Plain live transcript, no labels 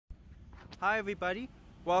Hi everybody,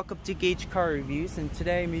 welcome to Gage Car Reviews, and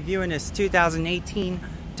today I'm reviewing this 2018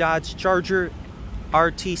 Dodge Charger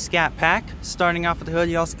RT Scat Pack. Starting off with the hood,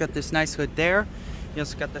 you also got this nice hood there. You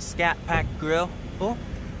also got the Scat Pack grille.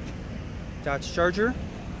 Dodge Charger.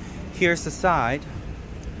 Here's the side.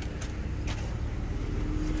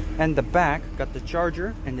 And the back, got the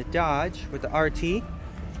Charger and the Dodge with the RT.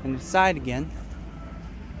 And the side again.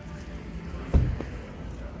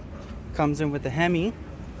 Comes in with the Hemi.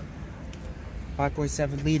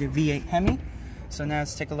 5.7 liter V8 Hemi. So now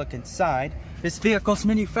let's take a look inside. This vehicle is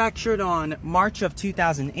manufactured on March of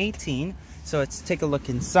 2018. So let's take a look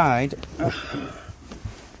inside.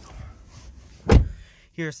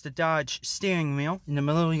 Here's the Dodge steering wheel. In the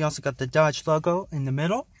middle, you also got the Dodge logo in the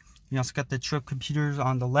middle. You also got the trip computers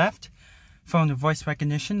on the left. Phone and voice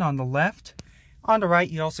recognition on the left. On the right,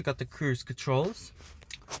 you also got the cruise controls.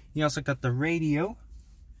 You also got the radio.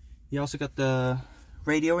 You also got the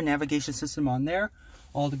radio and navigation system on there.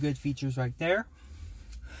 All the good features right there.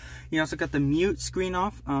 You also got the mute, screen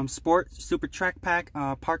off, sport, super track pack,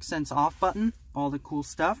 park sense off button. All the cool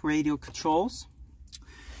stuff. Radio controls.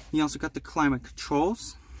 You also got the climate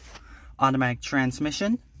controls. Automatic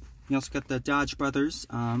transmission. You also got the Dodge Brothers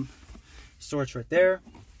storage right there.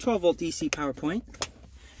 12 volt DC power point.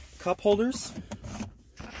 Cup holders.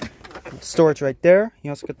 Storage right there. You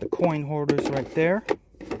also got the coin holders right there.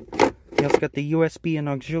 You also got the USB and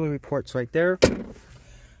auxiliary ports right there.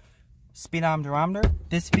 Speedometer.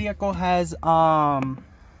 This vehicle has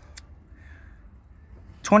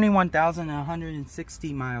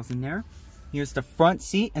 21,160 miles in there. Here's the front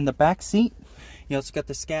seat and the back seat. You also got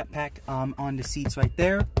the Scat Pack on the seats right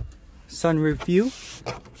there. Sunroof view.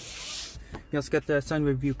 You also got the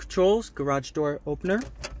sunroof view controls, garage door opener.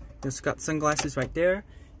 You also got sunglasses right there.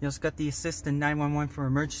 You also got the assist and 911 for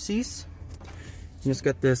emergencies. You also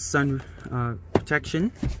got the sun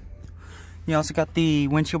protection. You also got the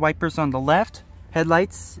windshield wipers on the left,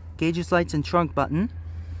 headlights, gauges lights, and trunk button.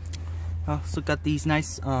 Also got these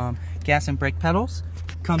nice gas and brake pedals.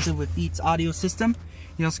 Comes in with Beats audio system.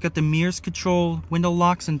 You also got the mirrors control, window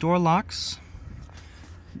locks and door locks.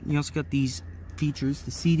 You also got these features,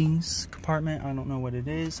 the seatings compartment, I don't know what it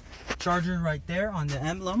is. Charger right there on the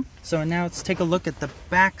emblem. So now let's take a look at the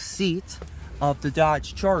back seat of the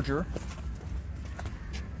Dodge Charger.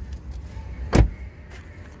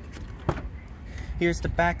 Here's the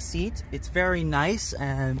back seat. It's very nice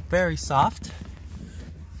and very soft.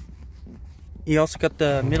 You also got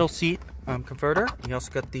the middle seat converter. You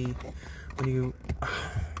also got the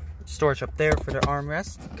storage up there for the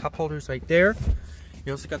armrest. Cup holders right there.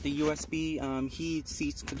 You also got the USB heat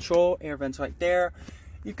seats control, air vents right there.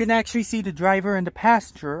 You can actually see the driver and the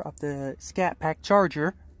passenger of the Scat Pack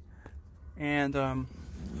Charger. And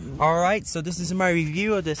alright, so this is my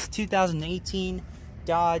review of this 2018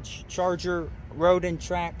 Dodge Charger Road and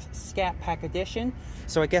Track Scat Pack Edition.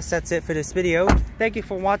 So I guess that's it for this video. Thank you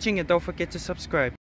for watching, and don't forget to subscribe.